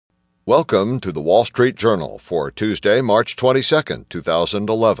Welcome to the Wall Street Journal for Tuesday, March 22,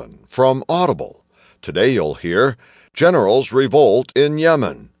 2011, from Audible. Today you'll hear Generals Revolt in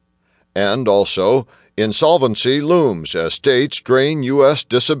Yemen, and also Insolvency Looms as States Drain U.S.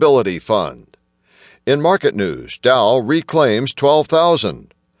 Disability Fund. In market news, Dow reclaims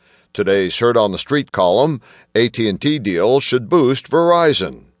 12,000. Today's Heard on the Street column, AT&T deal should boost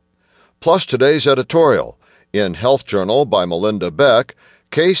Verizon. Plus today's editorial, in Health Journal by Melinda Beck,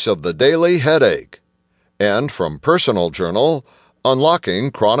 Case of the Daily Headache. And from Personal Journal, Unlocking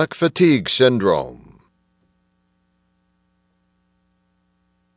Chronic Fatigue Syndrome.